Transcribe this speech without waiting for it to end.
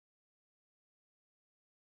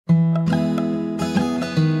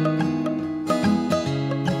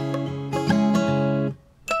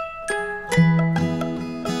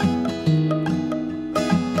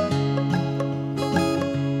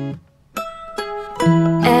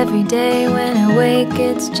Every day when I wake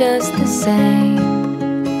it's just the same.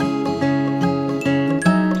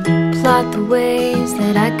 Plot the ways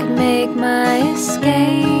that I could make my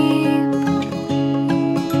escape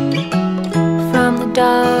from the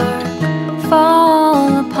dark,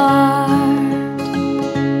 fall apart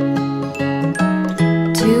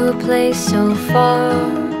to a place so far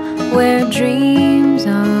where dreams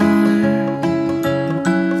are.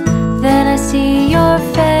 Then I see your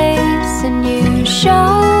face and you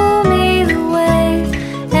show me the way,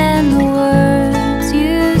 and the words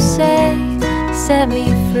you say set me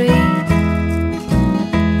free.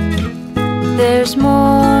 There's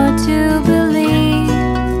more to believe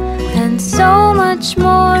and so much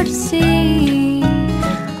more to see.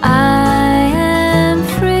 I am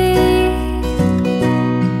free,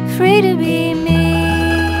 free to be me.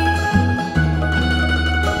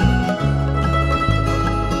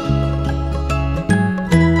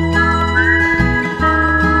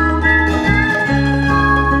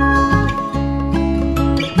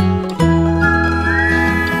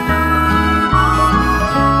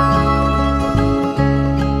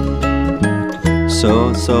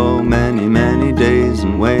 So many days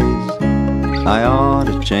and ways I ought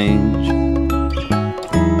to change.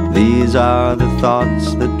 These are the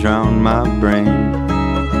thoughts that drown my brain,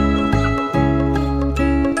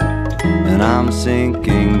 and I'm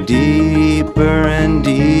sinking deeper and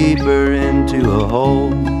deeper into a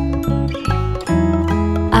hole.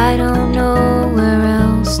 I don't know where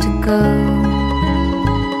else to go.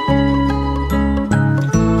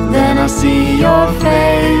 Then I see your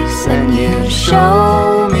face and you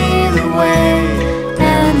show me the way,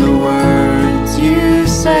 and the words you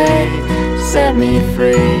say set me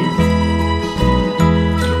free.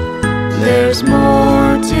 There's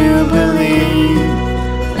more to believe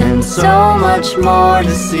and so much more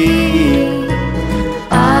to see.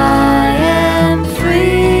 I am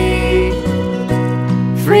free,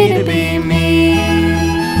 free to be me.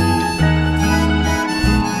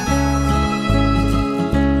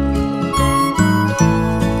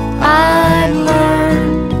 I've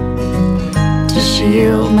learned to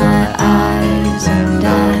shield my eyes, and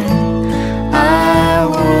I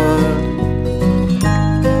would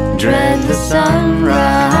Dread the sunrise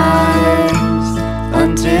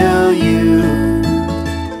until you.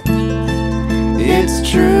 It's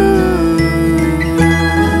true.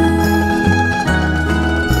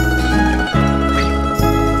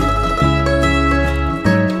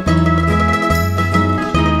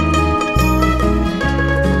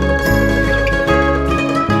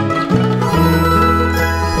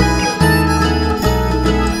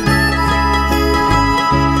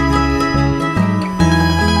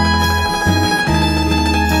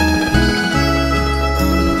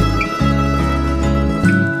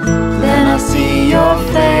 Your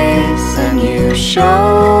face and you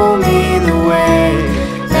show me the way,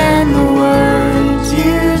 and the words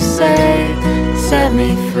you say set me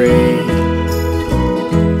free.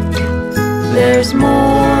 There's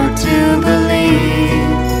more to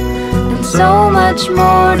believe and so much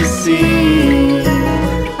more to see.